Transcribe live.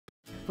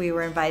we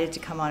were invited to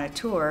come on a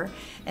tour,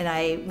 and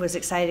I was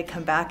excited to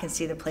come back and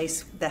see the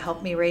place that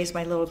helped me raise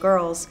my little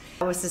girls.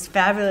 It was this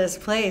fabulous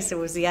place. It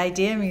was the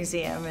i.d.e.a.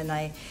 Museum, and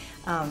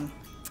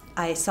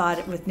I saw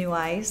it with new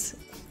eyes.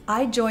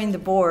 I joined the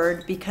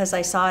board because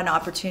I saw an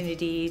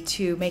opportunity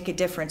to make a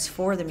difference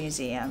for the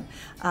museum.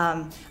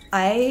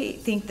 I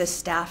think the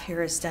staff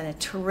here has done a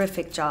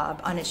terrific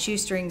job on a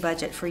shoestring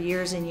budget for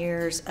years and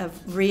years of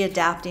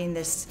readapting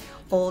this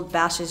old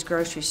Basha's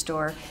grocery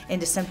store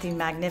into something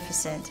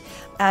magnificent.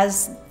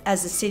 As the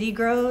city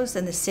grows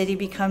and the city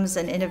becomes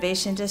an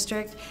innovation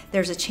district,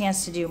 there's a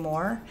chance to do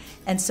more.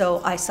 And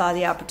so I saw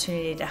the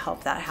opportunity to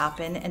help that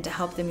happen and to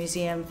help the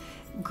museum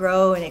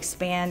grow and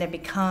expand and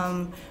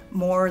become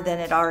more than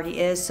it already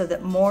is, so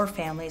that more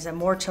families and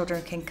more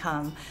children can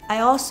come. I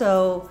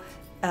also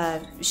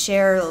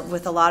share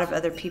with a lot of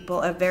other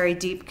people a very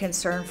deep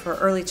concern for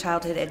early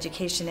childhood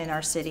education in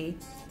our city.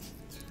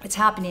 It's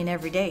happening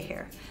every day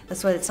here.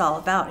 That's what it's all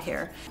about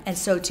here. And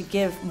so to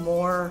give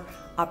more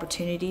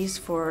opportunities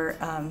for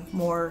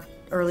more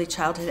early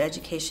childhood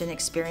education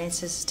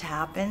experiences to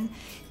happen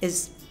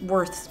is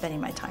worth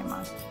spending my time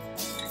on.